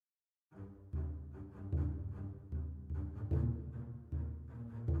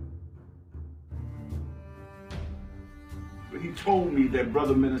told me that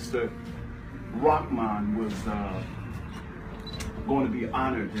Brother Minister Rahman was going to be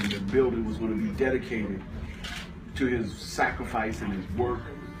honored and the building was going to be dedicated to his sacrifice and his work,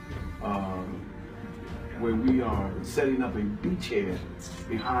 where we are setting up a beachhead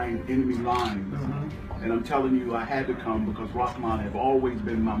behind enemy lines. And I'm telling you, I had to come because Rahman have always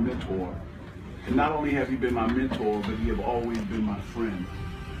been my mentor. And not only have he been my mentor, but he have always been my friend.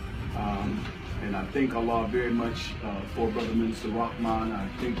 And I thank Allah very much for Brother Minister Rahman. I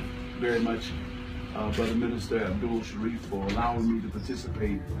thank very much Brother Minister Abdul Sharif for allowing me to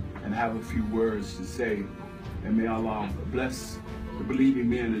participate and have a few words to say. And may Allah bless the believing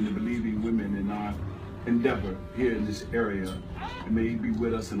men and the believing women in our endeavor here in this area. And may He be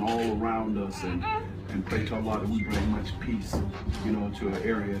with us and all around us, and pray to Allah that we bring much peace, you know, to an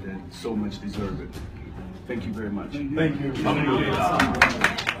area that so much deserves it. Thank you very much. Thank you. You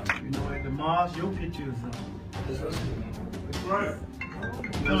know, at the mosque, your picture is on. That's right.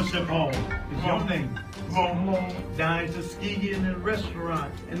 Fellowship Hall is your name. Come on. Down at Tuskegee in the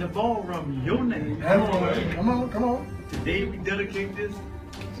restaurant, in the ballroom, your name. Come on, come on. Today we dedicate this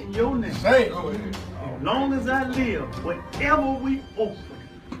in your name. Say it. As long as I live, whatever we open,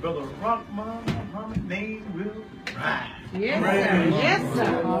 Brother Rahman Muhammad's name will rise. Yes, sir. Yes,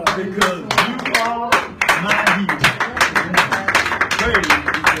 sir. Because you are my hero. Praise you.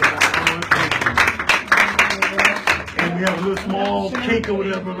 And we have a little small cake over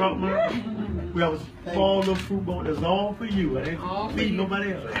there, Brother Rahman. We have a small little fruit bowl that's all for you. I ain't feed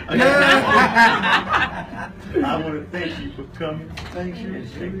nobody else. I want to thank you for coming. Thank you.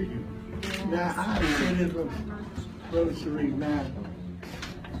 Thank you. Now, I said this with Brother Sharif. Now,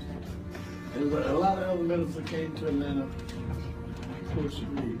 a lot of other ministers came to Atlanta for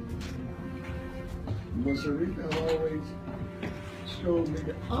Sharif. But Sharif has always showed me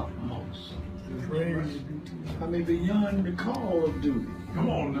the utmost. I mean, beyond the call of duty. Come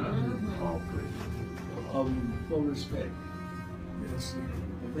on now. For respect. Yes, sir.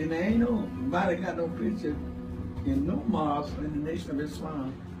 I mean, there ain't nobody got no picture in no mosque in the Nation of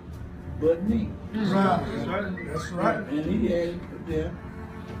Islam but me. That's right. That's right. And he had to put there,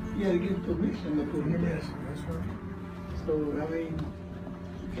 he had to get permission to put it there. That's right. So, I mean,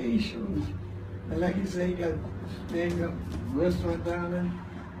 he shows. And like you say, he got a restaurant down in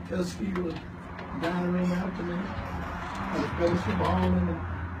Tuskegee with dining room after me. A fellowship hall in the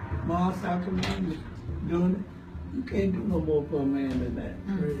mosque after me, doing it. You can't do no more for a man than that.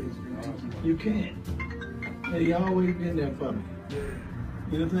 You can't. And he always been there for me.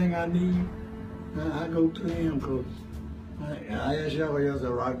 Anything I need, I go to him, because I asked y'all else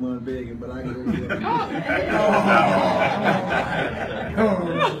at Rahman begging, but I can go to him.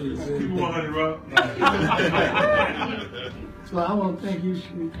 So I want to thank you,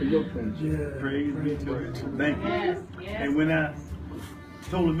 Sharif, for your friendship. Praise be to you. Thank you. Yes. And when I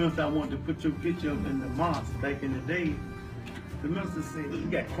told the minister I wanted to put your picture up in the mosque back in the day, the minister said, he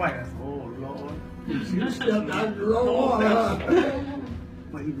got quiet. I said, oh, Lord. You stepped out the wrong.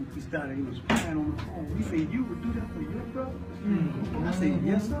 But he started, he was crying on the phone. He said, you would do that for your brother? I said,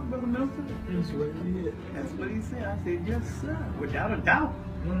 yes, sir, Brother Minister. That's what he did. That's what he said. I said, yes, sir, without a doubt.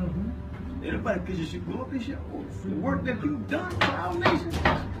 Everybody picture should go up and show the work that you've done for our nation.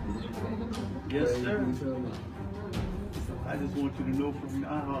 Yes, sir. So I just want you to know from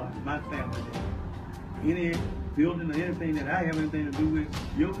our heart, my family, that any building or anything that I have anything to do with,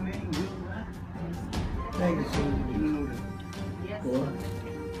 your name will rise. Thank you, sir. You know that. Yes. Boy,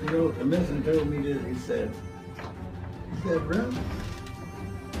 you know, the minister told me this. He said, brother,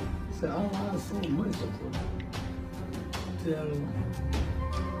 he said, Allah is so merciful. Tell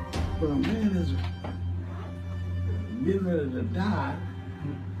when a man is getting ready to die,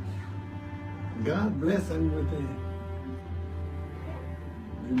 God bless him with it.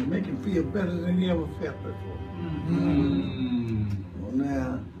 And to make him feel better than he ever felt before. Well,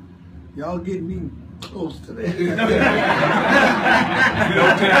 now, y'all get me close to that.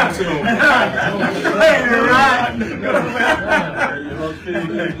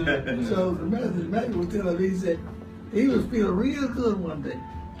 So the minister was telling me, he said, he was feeling real good one day.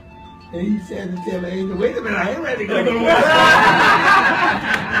 And he said to tell the angel, wait a minute, I ain't ready to go.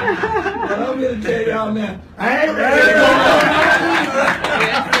 But I'm going to tell y'all now, I ain't ready to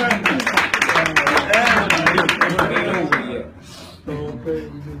go. So pray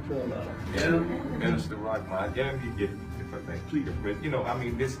with your trouble. Yeah, Minister Rahman. Yeah, if I think, please, you know, I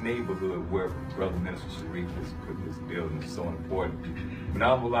mean, this neighborhood where Brother Minister Sharif has put this building is so important. When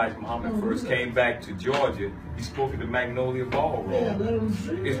Abdul Muhammad first came back to Georgia, he spoke at the Magnolia Ballroom.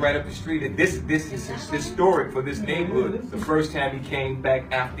 It's right up the street. This is historic for this neighborhood. The first time he came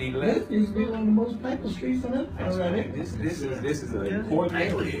back after he left. This used to be one of the most famous streets in Atlanta. This is an important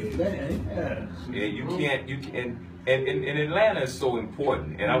area. Yeah, you can't. And Atlanta is so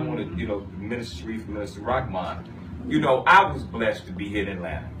important. And I want to, you know, Minister Sharif, Minister Rahman. You know, I was blessed to be here in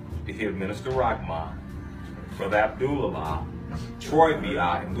Atlanta, to hear Minister Rahman, Brother Abdullah, Troy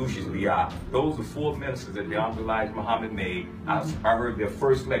B.I., and Lucius B.I. Those are 4 ministers that the Abdul Muhammad made. I heard their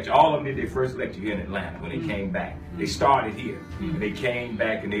first lecture. All of them did their first lecture here in Atlanta when they came back. They started here, and they came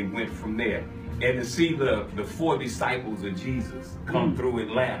back, and they went from there. And to see the 4 disciples of Jesus come through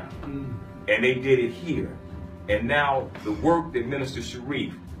Atlanta, and they did it here. And now the work that Minister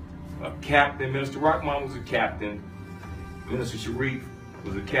Sharif, a captain, Minister Rahman was a captain, Minister Sharif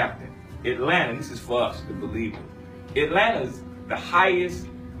was a captain. Atlanta, this is for us, the believers. Atlanta is the highest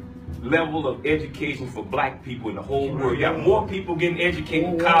level of education for black people in the whole world. You have more people getting educated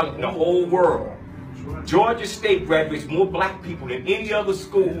in college in the whole world. Georgia State graduates more black people than any other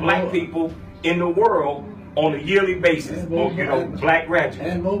school, black people in the world on a yearly basis, more, you know, black graduates.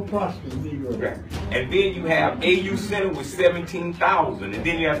 And more prosperous Negroes. And then you have AU Center with 17,000, and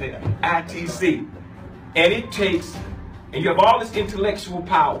then you have the ITC. And it takes, and you have all this intellectual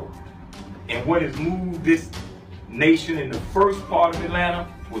power. And what has moved this nation in the first part of Atlanta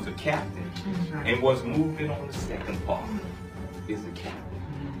was a captain. And what's moving on the second part is a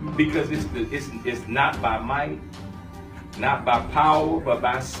captain. Because it's not by might, not by power, but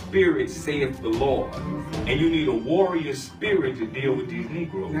by spirit, saith the Lord. And you need a warrior spirit to deal with these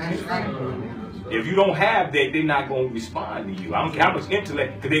Negroes. If you don't have that, they're not going to respond to you. I don't care how much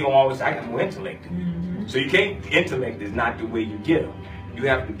intellect, because they're going to always say, I got more intellect than you. So you can't, intellect is not the way you get them. You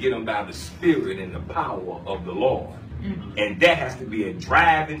have to get them by the spirit and the power of the Lord. And that has to be a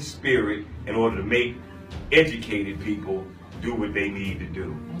driving spirit in order to make educated people do what they need to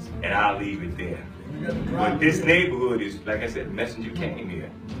do. And I'll leave it there. But this neighborhood is, like I said, the messenger came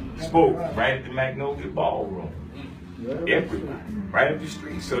here, spoke right at the Magnolia Ballroom. Everybody, right up the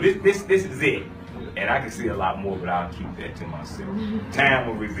street. So this is it. And I can see a lot more, but I'll keep that to myself. Time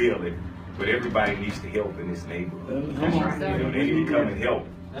will reveal it. But everybody needs to help in this neighborhood. You know, they need to come and help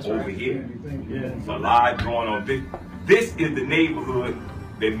over here. There's a lot going on. This is the neighborhood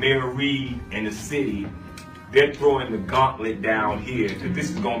that Mayor Reed and the city, they're throwing the gauntlet down here. That this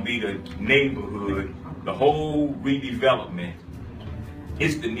is going to be the neighborhood, the whole redevelopment.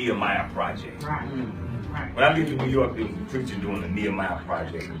 It's the Nehemiah Project. When I lived in New York, there was a preacher doing the Nehemiah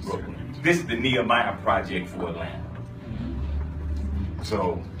Project in Brooklyn. This is the Nehemiah Project for Atlanta.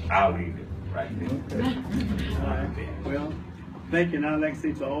 So I'll leave it right there. Well, thank you. And I'd like to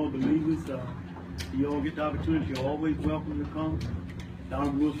say to all believers, you all get the opportunity, you're always welcome to come.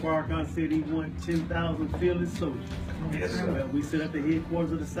 Honorable FARRAKHAN said he wanted 10,000 fearless soldiers. Yes, sir. Well, we sit at the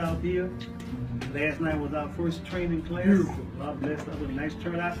headquarters of the South here. Last night was our first training class. God bless us with a nice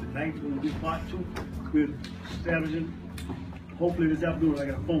turnout. Tonight we're going to do part 2. We're establishing, hopefully this afternoon, I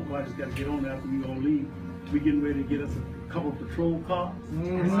got a phone call, I just got to get on after we all leave. We're getting ready to get us a couple of patrol cars.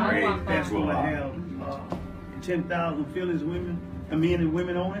 That's going to have 10,000 fearless women, men and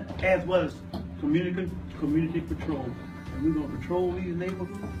women on it, as well as community patrol. And we're going to patrol these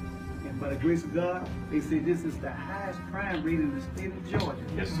neighborhoods. And by the grace of God, they say this is the highest crime rate in the state of Georgia.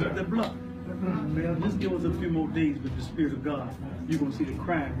 Yes, sir. The blood. Well, just give us a few more days with the Spirit of God. You're going to see the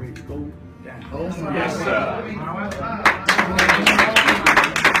crime rate go down. Yes, sir.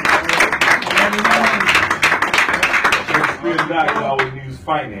 The Spirit of God can always use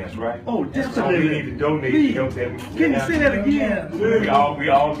finance, right? Oh, So definitely. we need to donate to help them. Can you say that again? We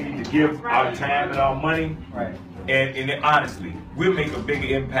all need to give our time and our money. Right. And honestly, we'll make a bigger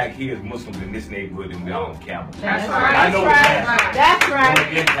impact here as Muslims in this neighborhood than we are on Campbell. That's right. I know that. That's right.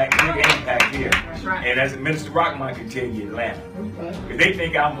 Big impact here. And as Minister Rahman can tell you, Atlanta. If they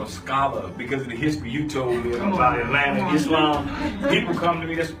think I'm a scholar because of the history you told me about Atlanta and Islam, people come to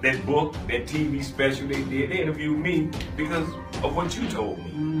me, that book, that TV special they did, they interviewed me because of what you told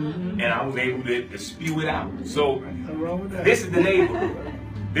me. And I was able to spew it out. So this is the neighborhood.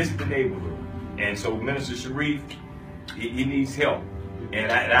 This is the neighborhood. And so Minister Sharif, he needs help.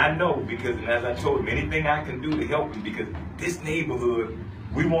 And I know, because as I told him, anything I can do to help him, because this neighborhood,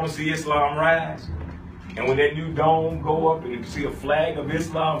 we want to see Islam rise. And when that new dome go up and you see a flag of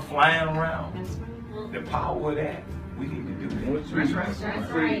Islam flying around, the power of that, we need to do that. That's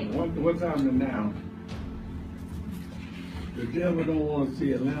right. What time is it now? The devil don't want to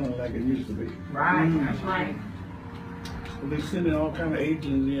see Atlanta like it used to be. Right, that's right. But they sending all kind of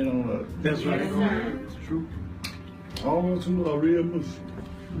agents in on us. That's right. Yes, sir. It's true. All those who are real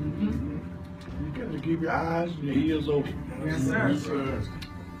Muslim. You got to keep your eyes and your ears open. Yes, sir.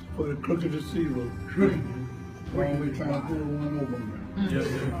 For the crooked deceiver. While we trying to pull one over them. Yes,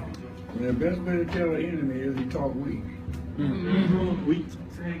 sir. And the best way to tell an enemy is he talk weak. Weak.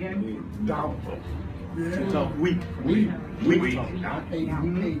 Say it again. Doubtful. Talk weak. Weak. Weak. We can't do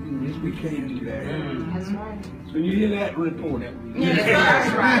this. We can't do that. That's right. So you hear that, report it.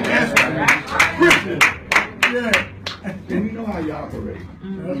 That's right. That's right. Yeah. And we know how you operate.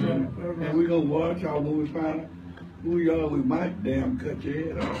 And we gonna watch y'all when we find out who y'all, we might damn cut your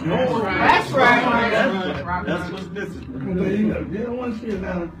head off. That's right. That's what's missing. Because they don't want to see it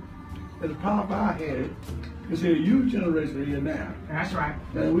now. As powerful I had it. It's a huge generation here now. That's right.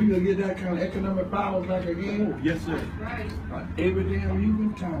 And we gonna get that kind of economic powers like again. Yes, sir. Every damn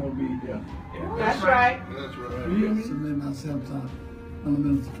human time will be there. That's right. That's right. You hear me? Submit myself to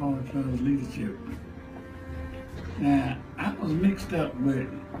Minister FARRAKHAN's leadership. Now, I was mixed up with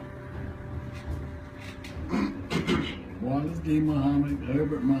Wallace D. Muhammad,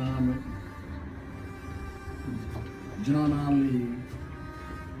 Herbert Muhammad, John Ali,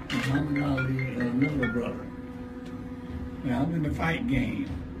 Muhammad Ali, and another brother. Now, I'm in the fight game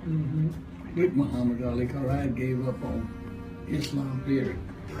with Muhammad Ali because I gave up on Islam period.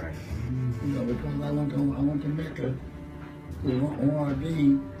 Right. You know, because I went to Mecca with ORD,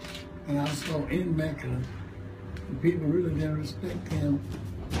 and I saw in Mecca, the people really didn't respect him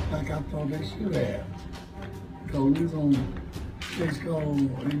like I thought they should have. Because we was on a place called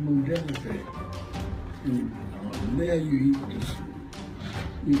Imam Demonstrate. And there you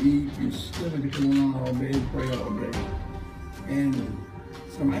eat, you still be going on all day, pray all day. And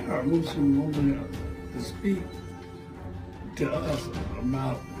some Arab Muslims wanted to speak to us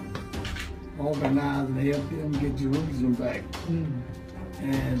about organizing to help them get Jerusalem back.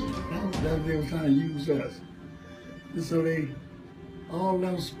 And that they were trying to use us. And so all of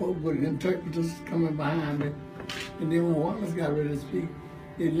them spoke with interpreters coming behind me. And then when Wallace got ready to speak,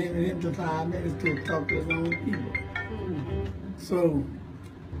 they limited him to 5 minutes to talk to his own people. So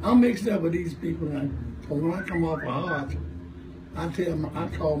I'm mixed up with these people now. Because when I come off a heart, I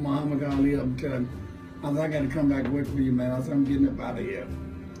call Muhammad Ali up and tell him, I said, I got to come back and work for you, man. I said, I'm getting up out of here.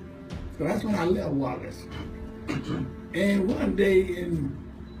 So that's when I left Wallace. And one day in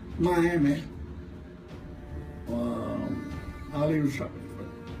Miami, Ali was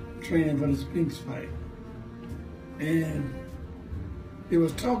training for the Sphinx fight. And they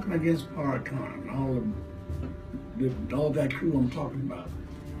was talking against FARRAKHAN, all that crew I'm talking about.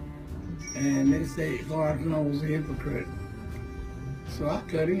 And they say FARRAKHAN was a hypocrite. So I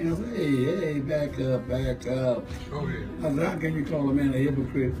cut in, I said, hey, back up. Oh, yeah. I said, how can you call a man a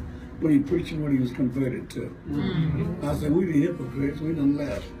hypocrite when he preaching what he was converted to? I said, we the hypocrites, we done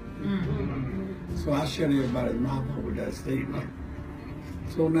left. So I shut everybody's mouth up with that statement.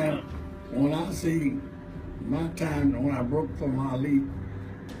 So now, when I see my time, when I broke from Ali,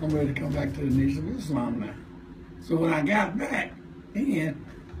 I'm ready to come back to the Nation of Islam now. So when I got back, and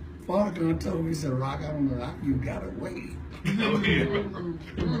FARRAKHAN told me, he said, Rock, I don't know how you got away. Because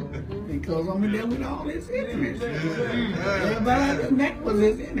I'm there with all his enemies. Everybody in neck was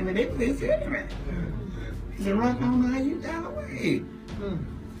his enemy. They was his enemy. He said, Rock, I don't know how you got away.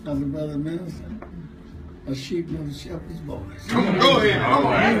 I said, Brother Minister, a sheep knows a shepherd's voice. Go ahead. All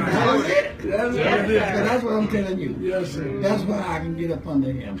right. That's what I'm telling you. Yes, sir. That's why I can get up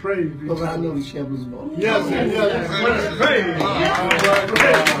under him. Praise because I know the shepherd's voice. Yes, sir. Yes,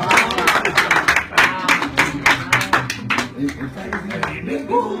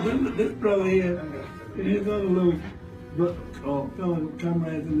 This brother here and his other little fellow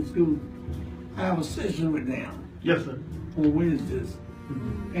comrades in the school, I have a session with them. Yes, sir. On Wednesdays.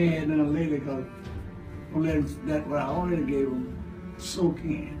 And then a lady called, that what I already gave them, soak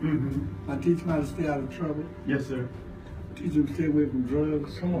in. I teach them how to stay out of trouble. Yes, sir. Teach them to stay away from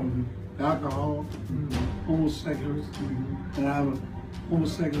drugs, alcohol, homosexuals. And I have a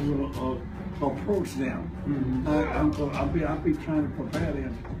homosexual approach them. I'll be trying to prepare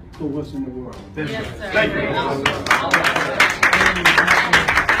them for what's in the world. Yes, sir. Thank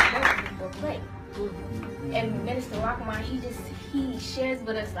you. And Minister Rahman, he shares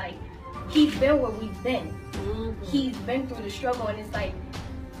with us like he's been where we've been. He's been through the struggle, and it's like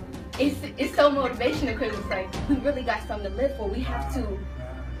it's so motivational because it's like we really got something to live for. We have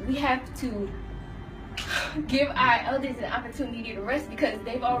to give our elders an opportunity to rest because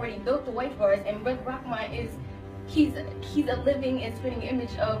they've already built the way for us. And Brother Rahman he's a living and spitting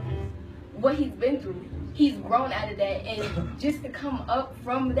image of what he's been through. he's grown out of that, and just to come up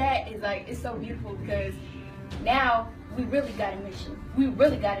from that is like, it's so beautiful, because now we really got a mission. We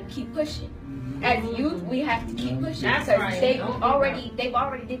really got to keep pushing. As youth, we have to keep pushing, That's because right. they've already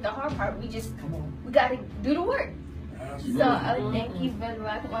did the hard part. We got to do the work. So thank you, Brother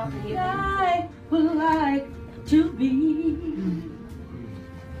Rahman, for your I would like to be.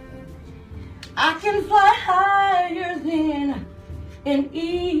 I can fly higher than an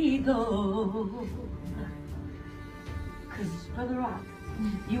eagle. 'Cause Brother Rock,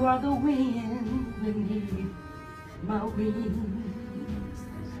 you are the wind beneath my wings.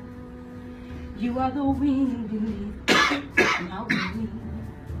 You are the wind beneath my wings.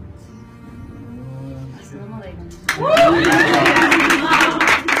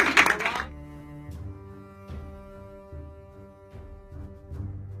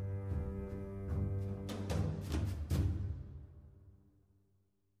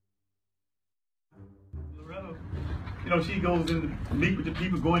 You know, she goes in to meet with the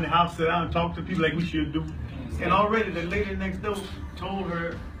people, go in the house, sit down and talk to people like we should do. And already the lady next door told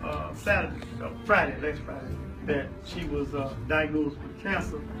her last Friday, that she was diagnosed with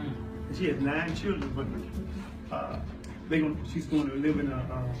cancer. And she has 9 children, but she's going to live in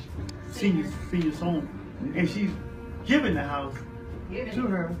a senior's home. And she's giving the house to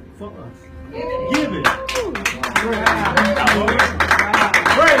her for us. Give it.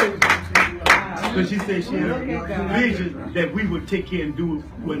 Praise. Because she said she had a vision that we would take care and do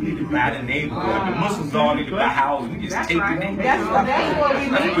what needed to be Buy the neighborhood. The Muslims all need to buy houses. We just take the neighborhood. That's what we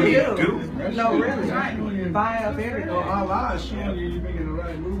need to do. No, really. Right. Buy up everything. All eyes showing you making the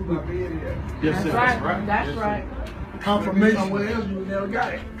right move by being here. Yes, sir. That's right. That's right. Confirmation. Somewhere else you never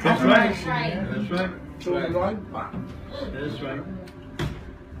got it. That's right. Right. That's right. So right. That's right.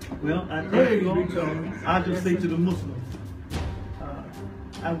 Well, I thank you all. I just say to the Muslims,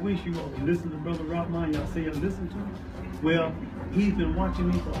 I wish you all would listen to Brother Rahman. Y'all say you listen to him. Well, he's been watching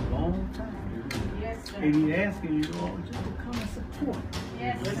me for a long time. Yes, sir. And he's asking you all just to come and support.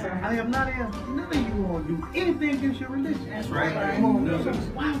 Yes, sir. I have not asked none of you all to do anything against your religion. That's right. Come on,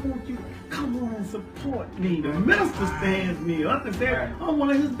 why won't you come on and support me? The minister stands me up and says, I'm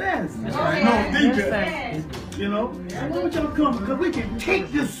one of his best. That's right. No, think Yes, that. You know? So why don't y'all come? Because we can take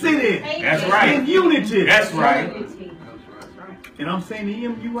this city That's right. in unity. That's right. And I'm saying the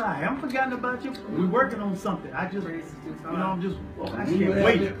MUI, I haven't forgotten about you. We're working on something. I can't wait.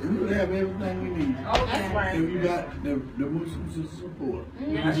 We will have everything we need. That's right. And we got the Muslims to support.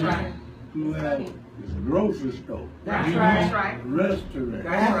 That's right. We will have grocery store. That's right. Restaurant.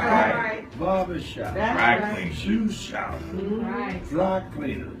 That's right. Barber shop. Dry clean. Shoe shop. Right. Dry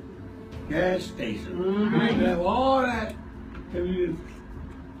cleaner. Gas station. We have all that. And we just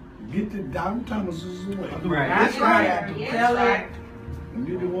get the Don Thomas's away. Right. That's right. Tell it. And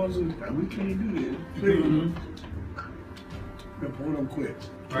you're the ones who, we can't do this. Please. Report them quick.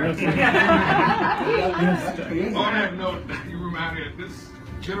 Right. On that note, you remind me of this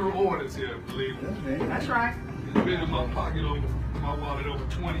general orders here, believe it. That's right. It's been in my pocket over my wallet over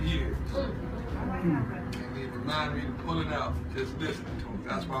 20 years. And he reminded me to pull it out, just listening to him.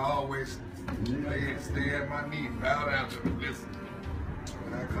 That's why I always stay at my knee, bow down to him, listen.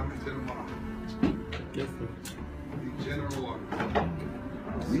 When I come into the mosque. Yes, sir. The general order.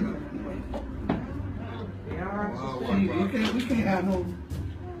 We can't have no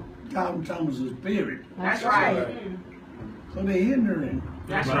Don Thomas's spirit. That's right. So they're hindering.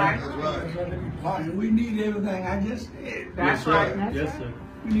 That's right. That's right. That's why they be plotting. We need everything I just said. That's right. Yes, sir.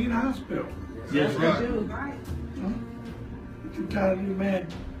 We need a hospital. Yes, That's sir. right. You tired of you man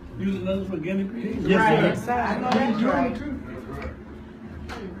using us for guinea pigs? Yes, sir. I know that's right.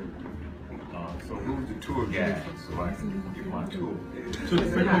 So who's the tour guide so I can get my tour?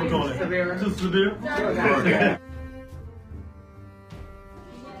 Severe.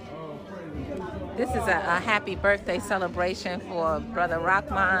 This is a happy birthday celebration for Brother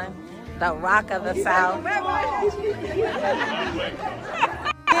Rahman, the Rock of the South.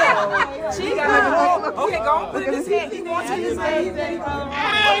 She got her. Okay, go on, put it in his hand. He wants his hand.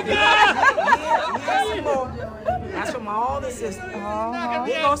 That's from all the sisters.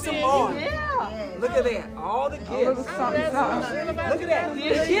 Here goes some more. Look at that. All the gifts. Look at that.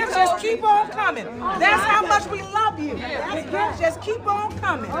 The gifts just keep on coming. That's how much we love you. The gifts just keep on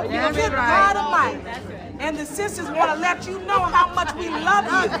coming. Good God Almighty. And the sisters want to let you know how much we love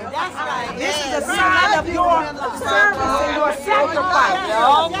you. This is a sign of your service and your sacrifice.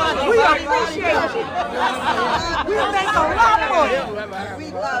 We appreciate you. We thank a lot for you.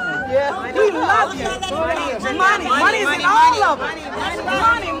 We love you. Money is in all of it.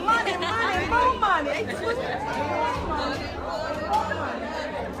 Money, more money.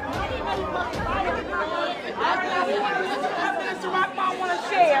 Mr. Rahman want to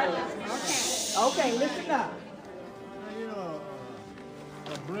share. Okay, listen up. You know, a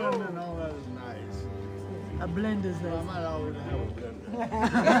blender and all that is nice. A blender's I might always have a blender.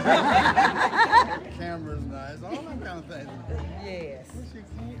 Camera's nice, all that kind of things. Yes. But you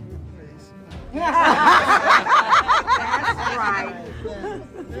can't replace. That's right.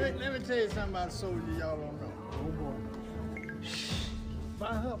 Let me tell you something about soldier y'all don't know. Oh boy.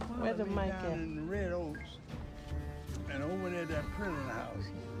 Where's the mic down in the Red Oaks and over there at that prison house.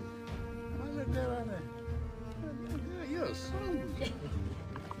 I looked there right there. You're a soldier.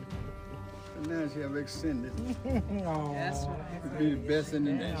 And now she have extended. That's right. To be the best in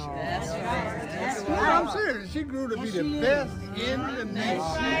the nation. That's right. No, I'm serious. She grew to be the best in the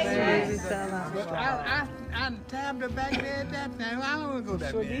nation. But I tabbed her back there at that time. I don't want to go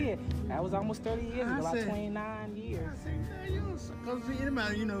that Sure bad. did. That was almost 30 years ago, about 29 years. I said, because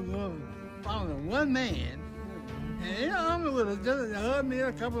anybody, you know, following one man, and you know, I'm with her, just hug me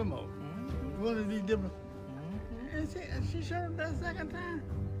a couple more. One of these different. And she showed up that second time.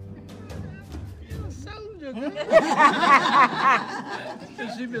 You're a soldier, girl. And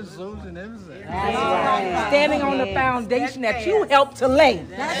she been soldiering ever since. That's right. Standing on the foundation that you helped to lay.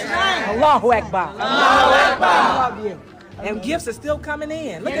 That's right. Allahu Akbar. Allahu Akbar. I love you. And gifts are still coming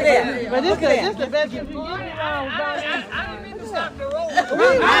in. Look at that. But this Look the best gift. I didn't mean to stop the roll. Look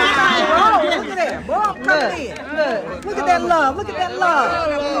at that. Boy, coming in. Look at that love. Look at that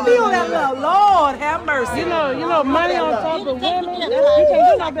love. Feel that love. Lord, have mercy. You know, money on top of women. You can't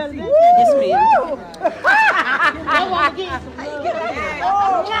do no better than that. Yes, ma'am.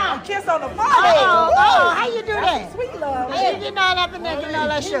 Oh, kiss on the forehead. Oh, how you do that? Sweet love. Hey, you know that and you know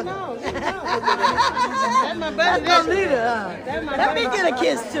that sugar. That's my brother. That's my leader. Let me get a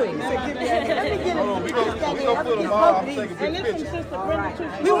kiss too. Let me get a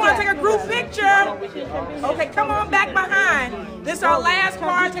We want to take a group picture. Okay, come on back behind. This is our last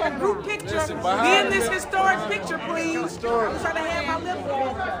part. Take a group picture. Be in this historic picture, please. I'm trying to have my lips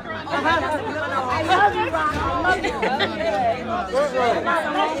on. I love you, Ron. I love you.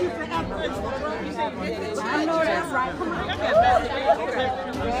 I know that's right.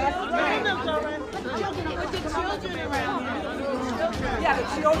 Yeah, the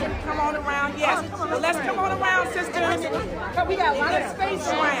children come on around. Yes. Well, let's come on around, sisters. We got a lot of space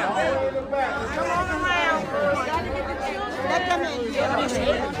around. Come on around. Let them in. Yes.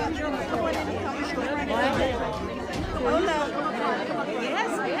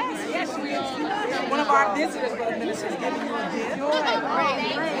 One of our visitors, Brother Minister, is giving you a gift.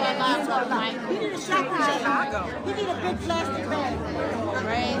 We need a shot Chicago. We need a big plastic bag.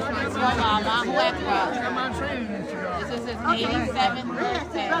 This is his 87th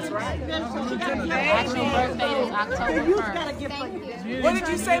birthday. Actual birthday is October 1st. What did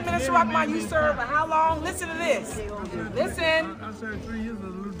you say, Minister Rahman? You served for how long? Listen to this. Listen. I served 3 years as a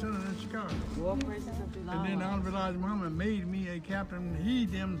lieutenant in Chicago. And then Abdul Rahman made me a captain. He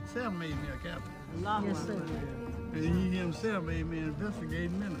himself made me a captain. Yes, sir. And he himself made me an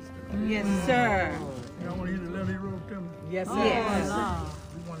investigating minister. Yes, sir. Y'all want to hear the letter he wrote to me? Yes, yes.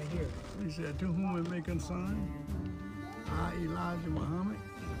 We want to hear it. He said, to whom it may concern, I, Elijah Muhammad,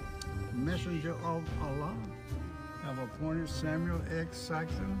 messenger of Allah, have appointed Samuel X.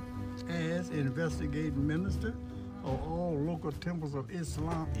 Saxon as investigating minister of all local temples of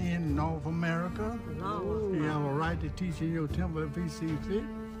Islam in North America. You have a right to teach in your temple if he sees fit.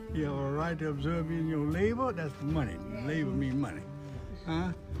 You have a right to observe in your labor. That's money. Labor means money.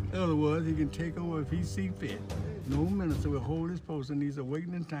 In other words, he can take over if he sees fit. No minister will hold his post in these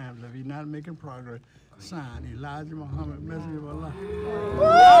awakening times if he's not making progress. Signed, Elijah Muhammad, messenger of Allah.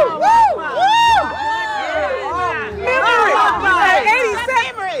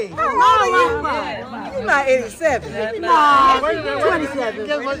 Memory! How old are you? You're not 87. No, 27.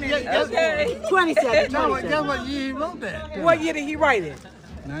 27. No, guess what year he wrote that? What year did he write it?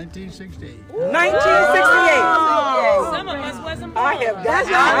 1968. 1968. Some of us wasn't born. I have That's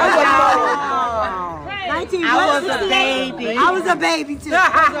got right. I was a baby. I was a baby too.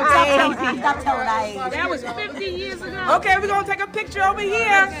 Stop telling our age. That was 50 years ago. Okay, we're going to take a picture over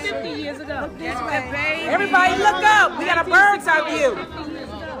here. 50 years ago. Everybody look up. We got a bird's eye view.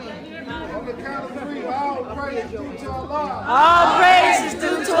 On the count of 3, all praise due to Allah. All praise is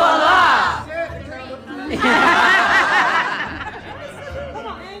due to Allah.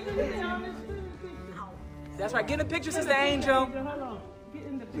 That's right. Get in the picture, Sister Angel. Come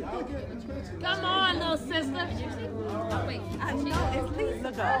on, little sister. All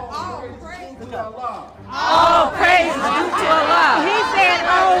praise to Allah. All praise is due to Allah. He said,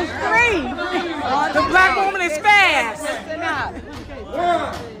 "Oh, three." The black woman is fast.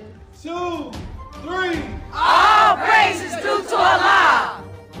 1, 2, 3. praise is due to Allah.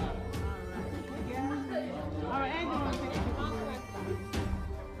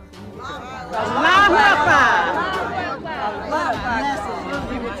 Allahu Akbar.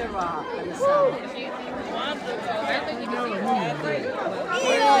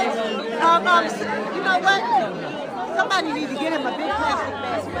 You know what? Somebody need to get him a big plastic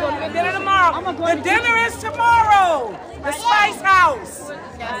bag. We're going to the dinner tomorrow. The dinner is tomorrow. The Spice House.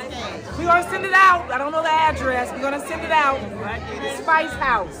 We're going to send it out. I don't know the address. We're going to send it out. The Spice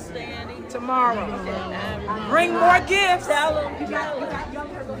House tomorrow. Bring more gifts.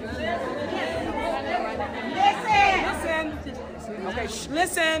 Listen. Okay,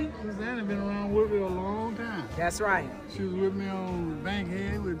 listen. Susanna been around with me a long time. That's right. She was with me on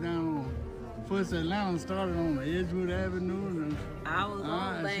Bankhead. We was down on First Atlanta, started on Edgewood Avenue. And, I was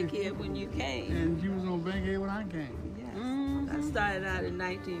on Bankhead when you came. And you was on Bankhead when I came. Yes. I started out in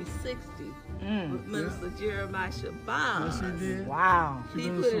 1960 with Minister Jeremiah Shabazz. Yes, she did. Wow. He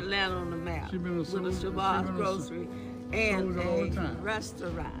put Atlanta on the map with a Shabazz grocery and a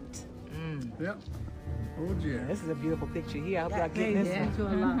restaurant. Yep. Oh, yeah. This is a beautiful picture here. I hope y'all getting this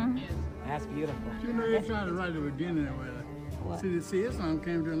one. That's beautiful. You know, they tried to write the beginning of it. See, this song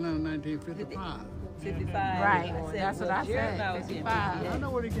came to Atlanta in 1955. 55. Right. That's what I said. 55. I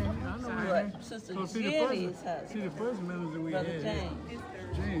know what he came. I know what he came. Sister Jenny's husband. See, the first minister we had.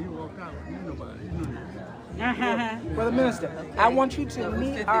 James, he walked out with nobody. Brother Minister, I want you to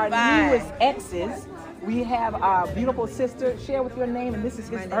meet our newest exes. We have our beautiful sister. Share with your name, and this is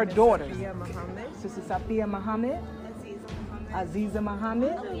her daughter. Sister Safia Muhammad, Aziza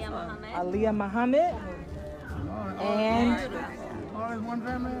Muhammad, Aliyah Muhammad, and one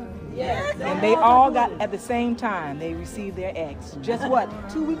family? Yes. And they all got at the same time. They received their ex. Just what?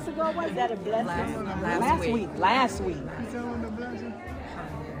 2 weeks ago? Was that a blessing? Last week. Last week. You tell them the blessing?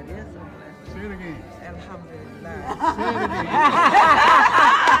 Say it again. Alhamdulillah. Say it again.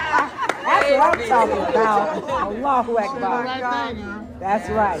 That's what I'm talking about. Allahu Akbar. That's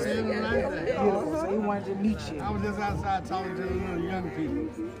right. Beautiful. So he wanted to meet you. I was just outside talking to the little young people.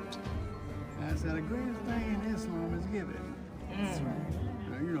 And I said, the greatest thing in Islam is giving.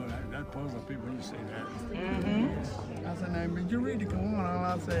 Now, you know, that puzzles people when you say that. I said, now, but you read the Quran,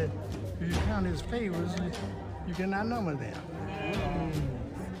 I said, if you count his favors, you cannot number them.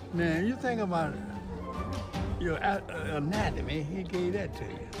 Now, you think about your anatomy, he gave that to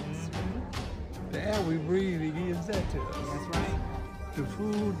you. The air we breathe, he gives that to us. That's right. The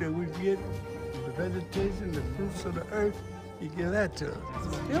food that we get, the vegetation, the fruits of the earth, he gives that to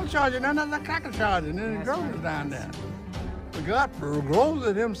us. He don't charge you nothing, that's like I charge you, and then it grows down there. But God grows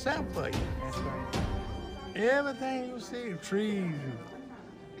it himself for you. That's right. Everything you see, trees,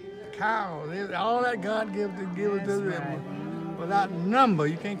 cows, all that God gives it to them without number,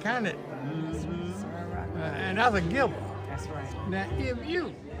 you can't count it. And that's a giver. That's right. Now, if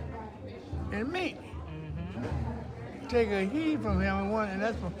you and me take a heed from him, and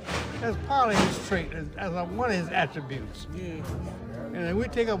that's part of his trait, that's one of his attributes. Yeah. And if we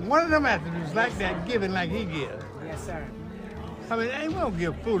take up one of them attributes like that, giving like he gives. Yes, sir. I mean, we don't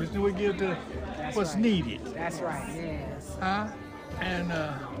give foolishness, we give to what's needed. That's right. Yes. And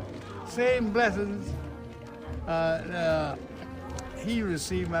same blessings he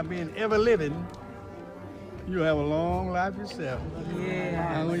received by being ever living. You'll have a long life yourself.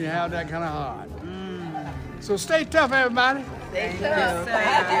 Yeah. And when you have that kind of heart. So stay tough, everybody. Stay tough.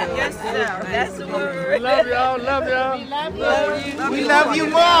 Yes, sir. That's the word. We love y'all. Love y'all. We love you. We love you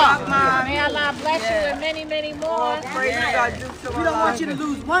more. May Allah bless you with many, many more. We don't want you to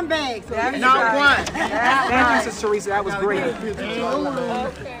lose one bag. So not one. Thank you, Sister Teresa. That was great.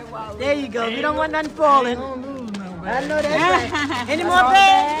 There you go. We don't want nothing falling. I know that's right. Any more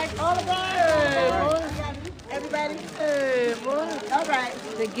bags? All the bags. Everybody? Hey, boy. All right.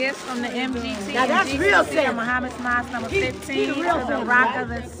 The gifts from the MGT. Now that's real Santa. Muhammad's Mosque number 15 to the Rock of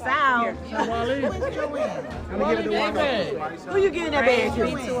the South. I'm going to give it to one. Who you giving that bag to?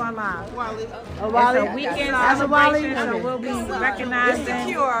 To Allah. Wally. It's a weekend celebration, so we'll be recognizing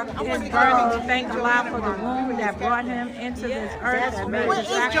his burning to thank Allah for the womb that brought him into this earth and made the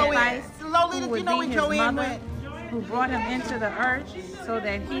sacrifice. Who would be his mother, who brought him into the earth so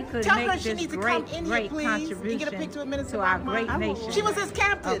that he could make this great contribution to our great nation. She was his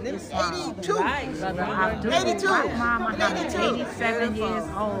captain in 82. Brother Abdul Rahman, 87 years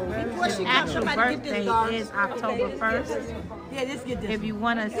old. His actual birthday is October 1st. Yeah, let's get this. If you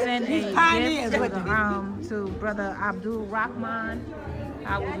want to send a gift to Brother Abdul Rahman,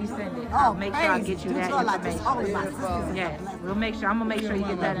 how will we send it? I'll make sure I get you that information. Yes, we'll make sure. I'm gonna make sure you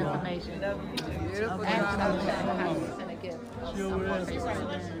get that information. She over there.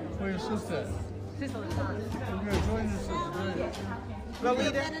 Where's your sister?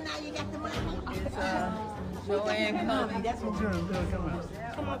 Lolita? Joanne coming. That's what you're doing.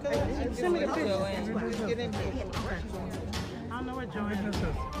 Come on, send me the picture. Get in there. I don't know what Joanne is.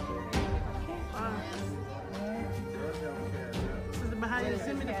 Sister behind you,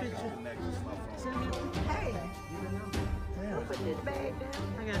 send me the picture. Send me the picture. Hey. Put this bag down.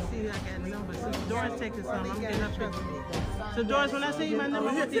 I gotta see, I got numbers. So Doris texted something. I'm getting her picture. So Doris, when I send you my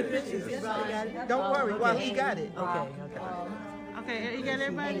number, hit the pictures. Don't worry. Well, he got it. Okay, you got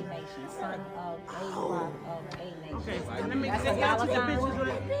everybody? Okay, let me get y'all the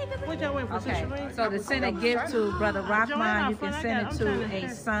pictures. What y'all waiting for? Okay, so to send a gift to Brother Rahman, you can send it to a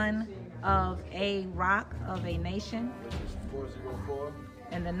son of a rock of a nation. 404.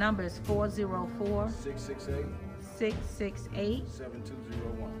 And the number is 404 668 668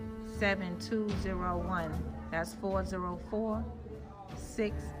 7201. 7201. That's 404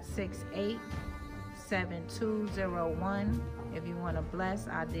 668 7201. If you want to bless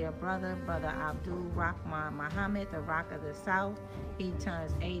our dear brother, Brother Abdul Rahman Muhammad, the Rock of the South, he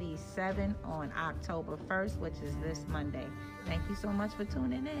turns 87 on October 1st, which is this Monday. Thank you so much for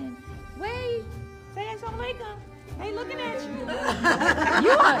tuning in. Wait, say assalamu alaikum. They looking at you.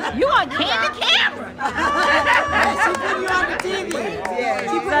 You on candid camera. She put you on the TV. Yeah, she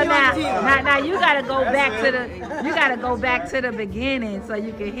put So you on the TV. now you gotta go back to the beginning so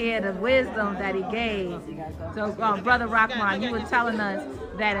you can hear the wisdom that he gave. So Brother Rahman, you were telling us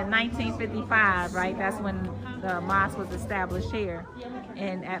that in 1955, right? That's when the mosque was established here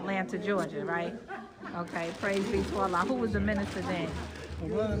in Atlanta, Georgia, right? Okay, praise be to Allah. Who was the minister then? A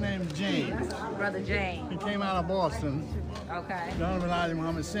brother named James. Brother James. He came out of Boston. Okay. John Elijah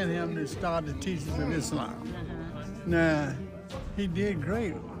Muhammad sent him to start the teachings of Islam. Now, he did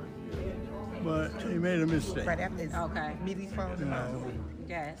great, but he made a mistake. Right after this. Okay. Meeting phone. You know,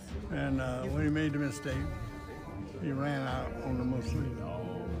 Yes. and when he made the mistake, he ran out on the Muslims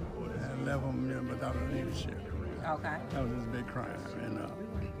and left them without a leadership. Okay. That was his big crime. And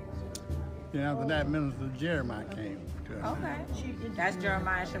then after that, Minister Jeremiah came to him. Okay. That's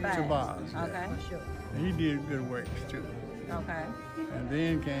Jeremiah Shabazz. Shabazz, yeah. Okay. And he did good works too. Okay. And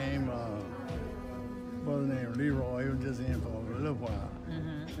then came a brother named Leroy. He was just in for a little while.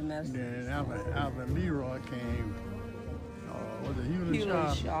 Mm-hmm. Then after Leroy came, was it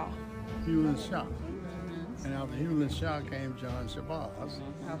Hewlett Shaw? Hewlett Shaw. Mm-hmm. And after Hewlett Shaw came John Shabazz.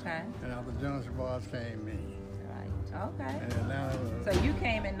 Okay. And after John Shabazz came me. Right. Okay. And Atlanta was So you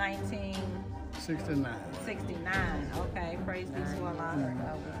came in 1969. 69. Okay. Praise be to Allah.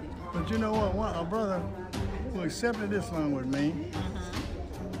 But you know what? A brother who accepted Islam with me,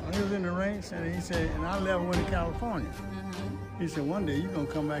 he was in the ranks, and he said, and I left went to California. He said, one day you're going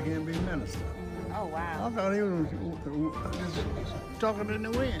to come back here and be minister. Oh, wow. I thought he was just talking in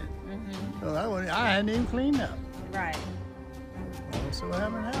the wind. So I hadn't even cleaned up. Right. So what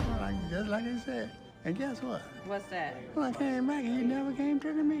happened, just like he said. And guess what? What's that? When I came back, he never came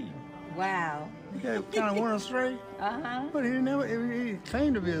to the meeting. Wow. He kind of went astray. But he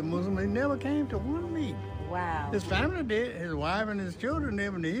claimed to be a Muslim, but he never came to one meeting. Wow. His family did, his wife and his children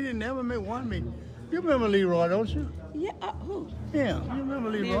did, but he didn't never make one meeting. You remember Leroy, don't you? Yeah, who? Yeah, you remember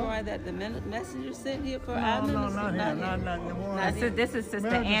Leroy? Leroy that the messenger sent here for our No, minister? not him, not the one. This is Sister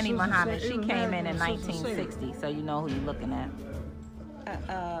Married to Annie Sister Muhammad. Sarah. She He was came married in to Sister 1960, so you know who you're looking at.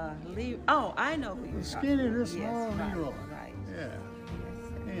 Oh, I know who you're Skinny, talking this about. small Yes, Leroy. right.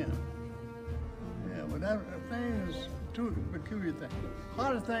 Yeah. Yeah, but that thing is too peculiar thing.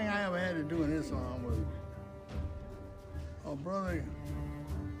 Hardest thing I ever had to do in Islam was a brother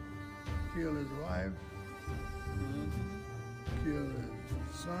killed his wife, killed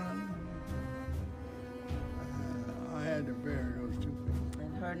his son. I had to bury those two people.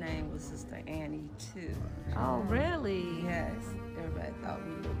 And her name was Sister Annie, too. Oh, really? Yes. Everybody thought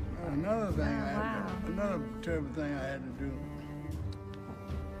we looked. Another thing another terrible thing I had to do,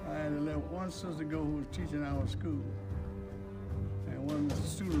 I had to let one sister go who was teaching our school. And one of the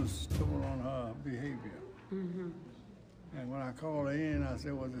students told on her behavior. And when I called her in, I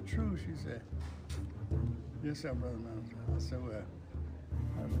said, was it true? She said, yes, sir, Brother Minister. I said, well,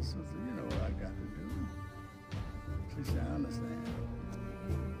 sister, you know what I got to do. She said, I understand.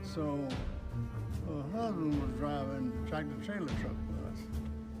 So her husband was driving tractor-trailer truck with us.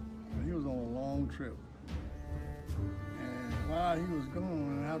 And he was on a long trip. And while he was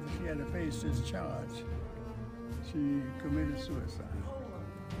gone, after she had to face this charge, she committed suicide.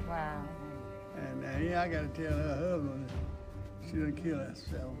 Wow. And I got to tell her husband she done kill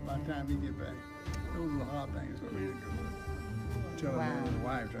herself by the time he get back. Those were hard things for me to do. Tell him his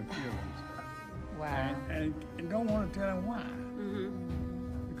wife done killed himself. Wow. And don't want to tell him why.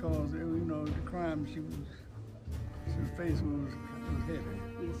 because, you know, the crime she was facing was heavy.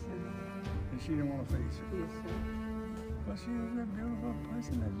 Yes, sir. And she didn't want to face it. Yes, sir. But she was a beautiful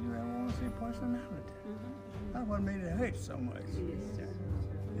person that you ever want to see personality. That's what made it hurt so much. Yes, sir.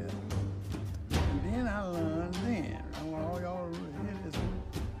 Yeah. And then I learned I want all y'all to hear this,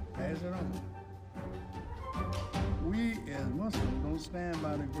 pass it on. We as Muslims don't stand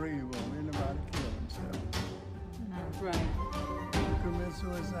by the grave of anybody kill themselves. Right. You commit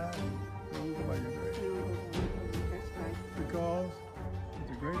suicide, don't go by your grave. That's right. Because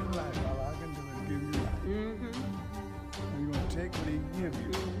the greatest life all I can do is give you life. And you're going to take what he give you.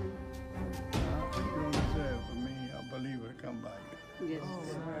 You don't deserve for me, I believe it'll come by you. Yes,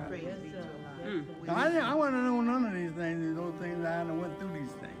 sir. I want to know none of these things, those things I went through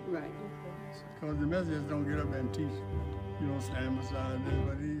these things. Right. Because the messages don't get up and teach. You don't stand beside this,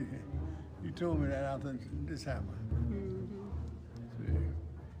 but he told me that after this happened.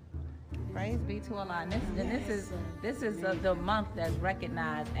 Praise be to Allah. And this is the month that's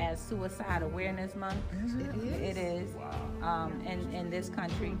recognized as Suicide Awareness Month. It is. In this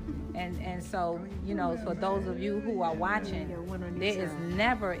country. And so, you know, for those of you who are watching, there is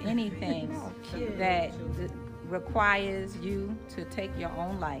never anything that requires you to take your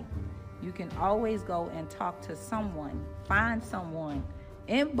own life. You can always go and talk to someone, find someone,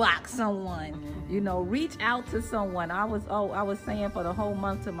 inbox someone, you know, reach out to someone. I was saying for the whole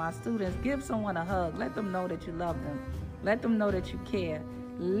month to my students, give someone a hug. Let them know that you love them. Let them know that you care.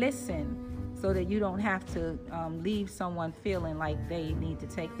 Listen so that you don't have to leave someone feeling like they need to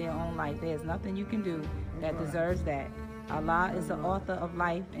take their own life. There's nothing you can do that deserves that. Allah is the author of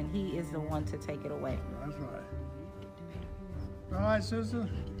life, and he is the one to take it away. That's right. All right, sister.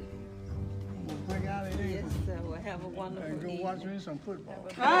 We'll break out of here. Yes, sir. We'll have a wonderful and go evening. watch me some football.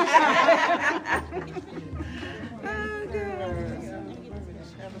 Oh, good.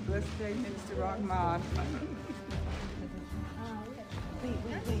 Have a blessed day, Minister Rahman. Wait.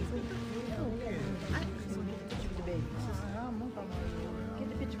 I just want to get the picture with the baby. Get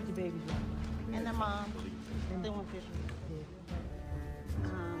the picture with the baby. And the mom. They want picture.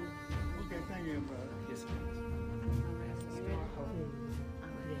 Okay, thank you, brother. Yes,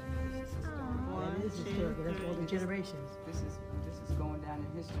 This is historical. That's all the generations. This is going down in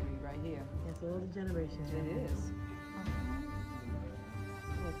history right here. That's all the generations. It is.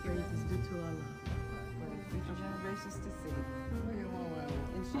 All praises due to Allah. For the future generations to see.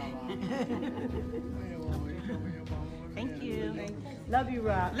 Thank you. Love you,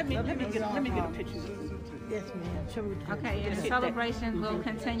 Rob. Let me get a picture. Yes, ma'am. Show me the Okay, and the celebration will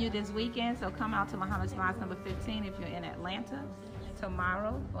continue this weekend, so come out to Muhammad's Mosque number 15 if you're in Atlanta.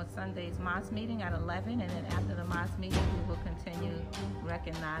 Tomorrow or Sunday's mosque meeting at 11, and then after the mosque meeting we will continue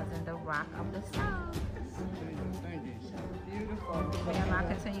recognizing the Rock of the South. Thank you. Beautiful. May Allah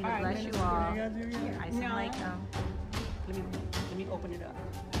continue to bless you all. Let me open it up.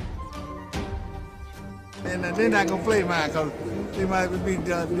 And they're not going to play mine because they might be,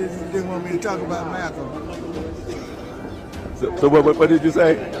 they want me to talk about Malcolm. So what did you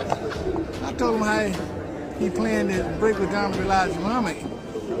say? I told him how he planned to break with Muhammad Elijah Muhammad,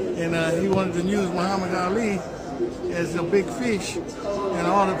 and he wanted to use Muhammad Ali as a big fish in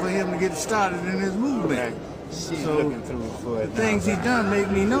order for him to get started in his movement. So the things he done make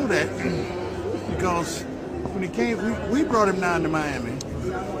me know that, because when he came, we brought him down to Miami.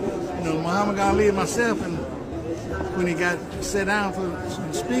 You know, Muhammad Ali and myself, and when he got set down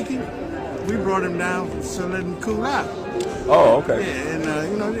for speaking, we brought him down so let him cool out. Oh, okay. Yeah,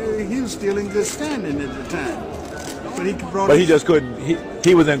 and you know, he was still in good standing at the time. But he just couldn't,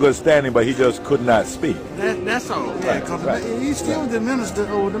 he was in good standing, but he just could not speak. That's all, yeah, because he's still the minister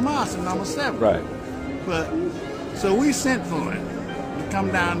over the mosque in number 7. Right. But, so we sent for him to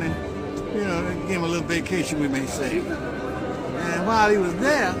come down and, you know, give him a little vacation, we may say. And while he was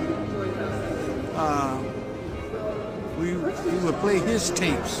there, we would play his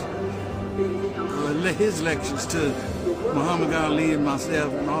tapes, his lectures to Muhammad Ali and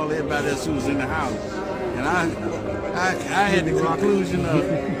myself and all everybody else who was in the house. And I had the conclusion of,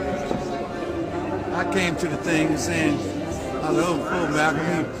 I came to the thing saying, I love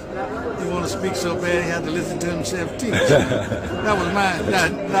Malcolm, he want to speak so bad he had to listen to himself teach. That was my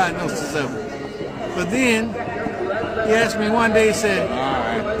diagnosis of it. But then, he asked me one day, he said,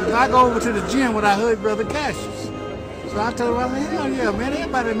 if I go over to the gym, would I hug Brother Cassius? So I told him, hell yeah, man,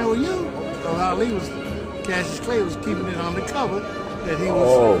 everybody know you. So Ali was, Cassius Clay was keeping it on the cover that he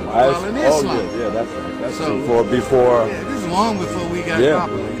was following Islam. Yeah, that's so, before. Yeah, this is long before we got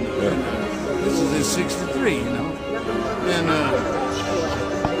popular. You know? This is in '63, you know. And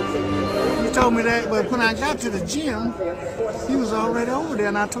told me that, but when I got to the gym, he was already over there,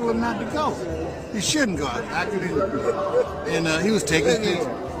 and I told him not to go. He shouldn't go. I couldn't, and he was taking pictures.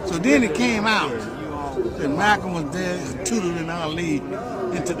 So then it came out that Malcolm was there tutoring Ali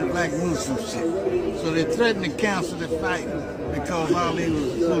into the Black Muslim shit. So they threatened to cancel the fight because Ali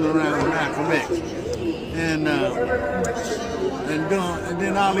was fooling around with Malcolm X. And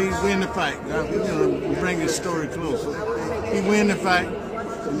then Ali win the fight. I'm bringing the story closer. He win the fight.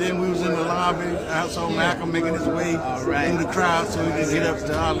 And then we was in the lobby. I saw Malcolm making his way through the crowd so he could get up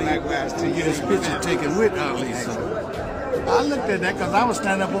to Ali and get his picture taken with Ali. So I looked at that because I was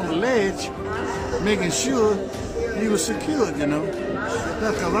standing up on the ledge making sure he was secured, you know.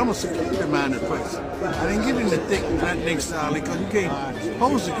 That's because I'm a security-minded person. I didn't get in the thick right next to Ali because you can't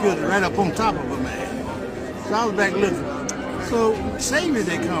hold security right up on top of a man. So I was back looking. So Savior's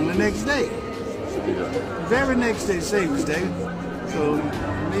Day come the next day. Very next day, Savior's Day. So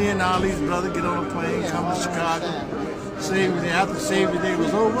me and Ali's brother get on a plane, come to Chicago. Savior's Day. After Savior's Day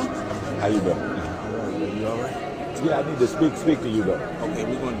was over. How you doing? You all right? Yeah, I need to speak to you though. Okay,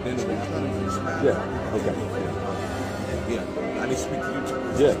 we're going to dinner. Yeah, okay. Yeah, I need to speak to you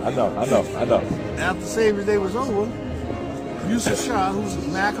too. Yeah, I know. After Savior's Day was over, Yusuf Shah, who's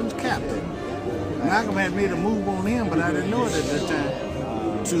Malcolm's captain, Malcolm had made a move on him, but I didn't know it at that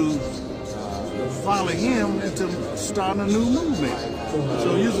time, to follow him and to start a new movement.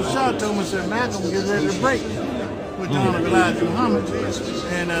 So Yusuf Shah told me, said, Malcolm, get ready to break with the Honorable Elijah Muhammad, and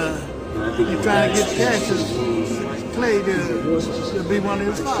he's trying to get Cassius Clay to be one of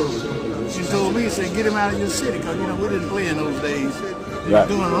his followers. He told me, he said, get him out of your city, because, you know, we didn't play in those days. He was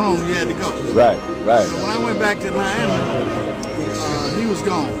doing wrong, you had to go. Right. So when I went back to Miami, he was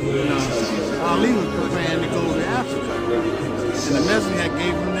gone. Ali was preparing to go to Africa. And the messenger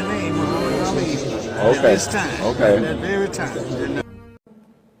gave him the name Muhammad Ali at this time, at that very time.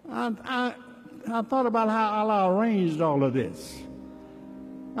 And I thought about how Allah arranged all of this.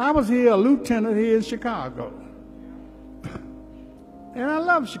 I was here, a lieutenant here in Chicago. And I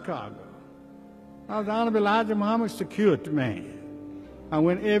love Chicago. I was the Honorable Elijah Muhammad's security man. I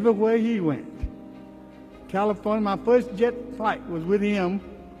went everywhere he went. California, my first jet flight was with him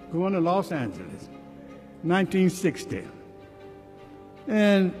going to Los Angeles, 1960.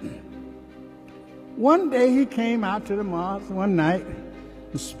 And one day he came out to the mosque one night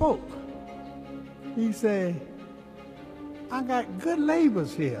and spoke. He said, I got good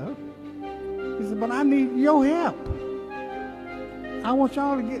laborers here. He said, but I need your help. I want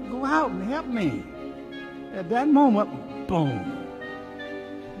y'all to go out and help me. At that moment, boom,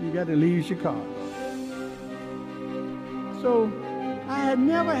 you got to leave Chicago. So I had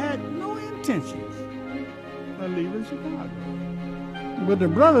never had no intentions of leaving Chicago. But the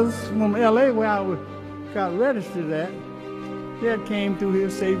brothers from LA, where I got registered at, they had came through here,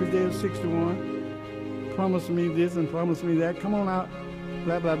 Savior's Day of 61, promised me this and promised me that, come on out,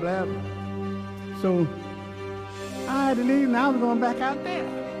 blah, blah, blah. So I had to leave and I was going back out there.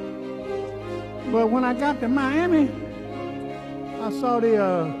 But when I got to Miami, I saw the,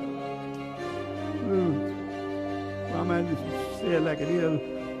 I might just say it like it is,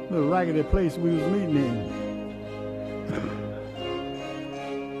 little raggedy place we was meeting in.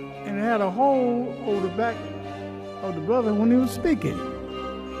 And it had a hole over the back of the brother when he was speaking.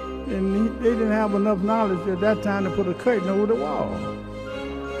 And they didn't have enough knowledge at that time to put a curtain over the wall.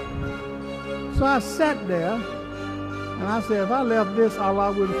 So I sat there, and I said, if I left this,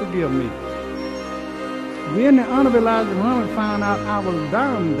 Allah would forgive me. Then the Honorable Elijah Muhammad found out I was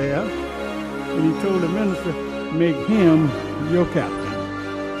down there, and he told the minister, make him your captain.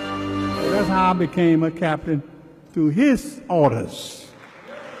 So that's how I became a captain, through his orders.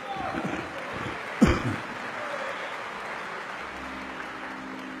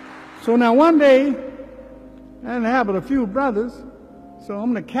 So now one day, I inhabit a few brothers, so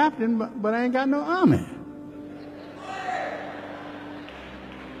I'm the captain, but I ain't got no army.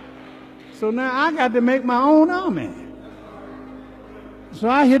 So now I got to make my own army. So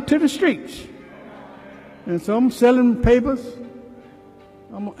I hit to the streets. And so I'm selling papers.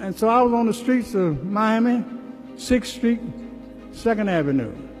 And so I was on the streets of Miami, 6th Street, 2nd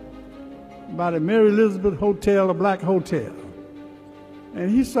Avenue, by the Mary Elizabeth Hotel, a black hotel. And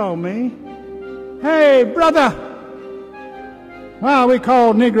he saw me. Hey, brother, why are we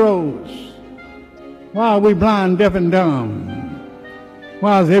called Negroes? Why are we blind, deaf, and dumb?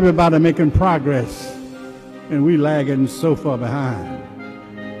 Why is everybody making progress and we lagging so far behind?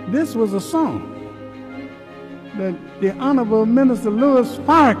 This was a song that the Honorable Minister Louis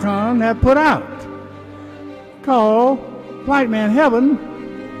Farrakhan had put out called White Man Heaven,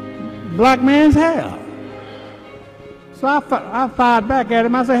 Black Man's Hell. So I fired back at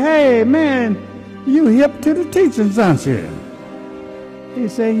him. I said, hey, man, you hip to the teachings, aren't you? He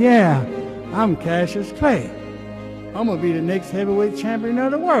said, yeah, I'm Cassius Clay. I'm going to be the next heavyweight champion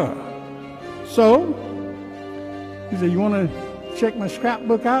of the world. So, he said, you want to check my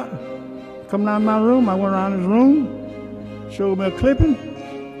scrapbook out? Come down my room. I went around his room, showed me a clipping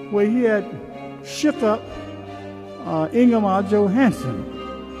where he had shook up Ingemar Johansson,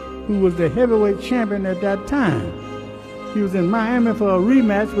 who was the heavyweight champion at that time. He was in Miami for a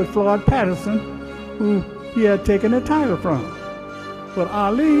rematch with Floyd Patterson, who he had taken the title from. But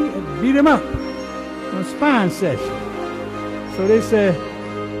Ali had beat him up in a sparring session. So they said,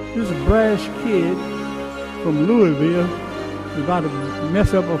 this brash kid from Louisville is about to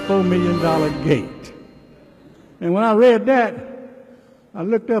mess up a $4 million gate. And when I read that, I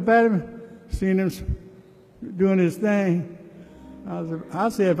looked up at him, seen him doing his thing. I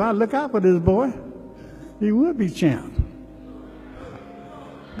said, if I look out for this boy, he would be champ.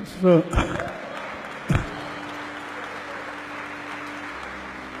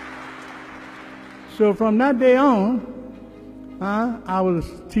 So from that day on, I was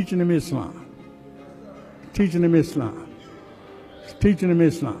teaching him Islam.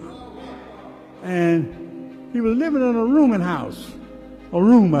 And he was living in a rooming house, a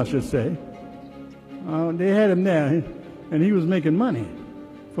room I should say. They had him there, and he was making money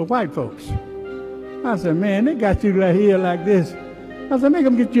for white folks. I said, man, they got you right here like this. I said, make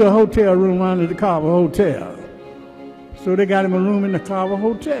them get you a hotel room under the Carver Hotel. So they got him a room in the Carver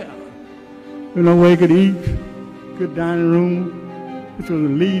Hotel. You know, where he could eat, good dining room, which was a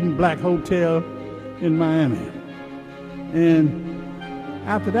leading black hotel in Miami. And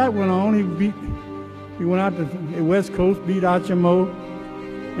after that went on, he went out to the West Coast, beat Archie Moe.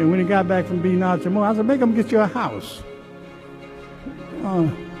 And when he got back from beating Archie Moe, I said, make him get you a house.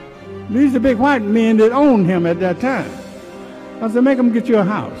 These are the big white men that owned him at that time. I said, make him get you a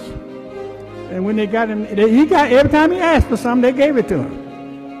house. And when they got him, every time he asked for something, they gave it to him.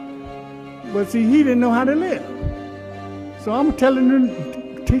 But see, he didn't know how to live. So I'm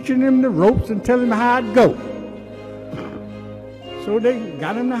teaching him the ropes and telling him how it go. So they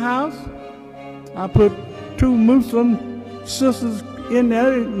got him the house. I put 2 Muslim sisters in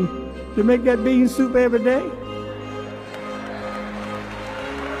there to make that bean soup every day.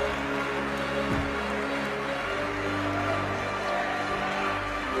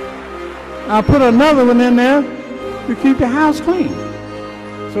 I put another one in there to keep the house clean.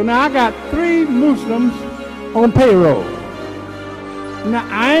 So now I got 3 Muslims on payroll. Now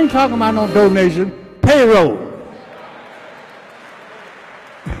I ain't talking about no donation, payroll.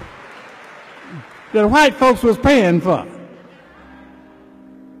 That white folks was paying for.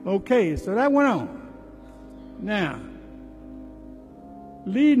 Okay, so that went on. Now,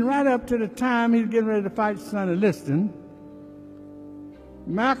 leading right up to the time he's getting ready to fight Sonny Liston,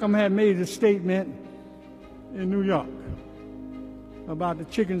 Malcolm had made a statement in New York about the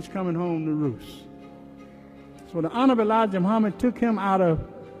chickens coming home to roost. So the Honorable Elijah Muhammad took him out of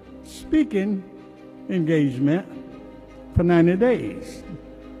speaking engagement for 90 days.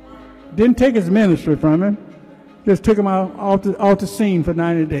 Didn't take his ministry from him, just took him out off the scene for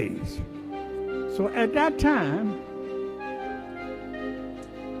 90 days. So at that time,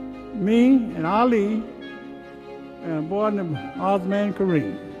 me and Ali and a boy named Osman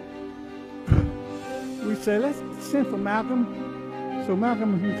Kareem, we said, let's send for Malcolm so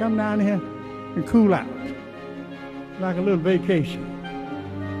Malcolm can come down here and cool out, like a little vacation.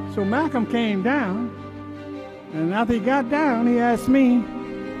 So Malcolm came down, and after he got down, he asked me,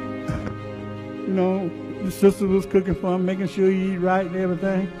 you know, the sister was cooking for him, making sure he eat right and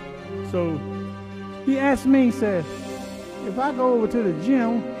everything. So he asked me, he said, if I go over to the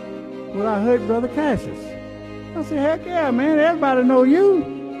gym, will I hurt Brother Cassius? I said, heck yeah, man, everybody know you.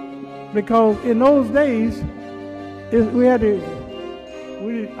 Because in those days, we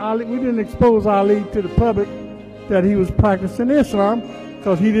didn't expose Ali to the public that he was practicing Islam,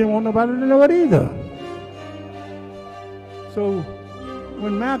 because he didn't want nobody to know it either. So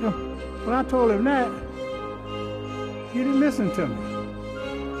when I told him that, he didn't listen to me.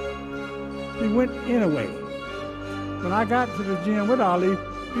 He went anyway. When I got to the gym with Ali,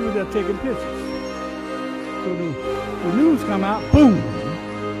 he was there taking pictures. So the news come out, boom.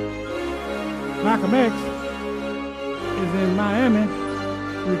 Malcolm X is in Miami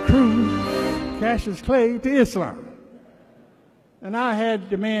recruiting Cassius Clay to Islam. And I had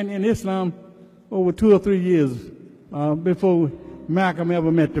the man in Islam over 2 or 3 years before Malcolm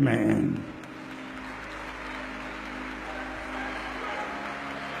ever met the man.